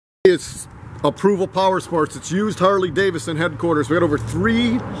It's Approval Power Sports. It's used Harley Davidson headquarters. We got over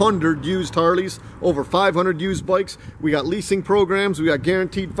 300 used Harleys, over 500 used bikes. We got leasing programs. We got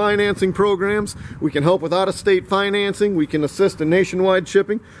guaranteed financing programs. We can help with out-of-state financing. We can assist in nationwide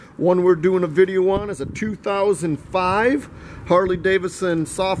shipping. One we're doing a video on is a 2005 Harley Davidson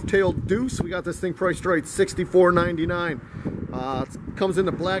Softail Duece. We got this thing priced right, $64.99. It comes in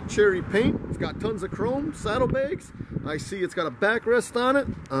the black cherry paint. It's got tons of chrome, saddlebags. I see it's got a backrest on it.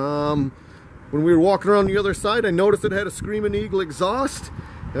 When we were walking around the other side, I noticed it had a Screaming Eagle exhaust.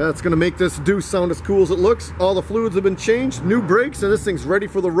 That's going to make this Duece sound as cool as it looks. All the fluids have been changed, new brakes, and this thing's ready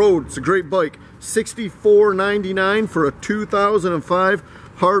for the road. It's a great bike. $64.99 for a 2005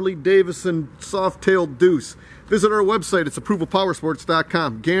 Harley Davidson Softail Duece. Visit our website. It's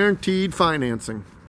approvalpowersports.com. Guaranteed financing.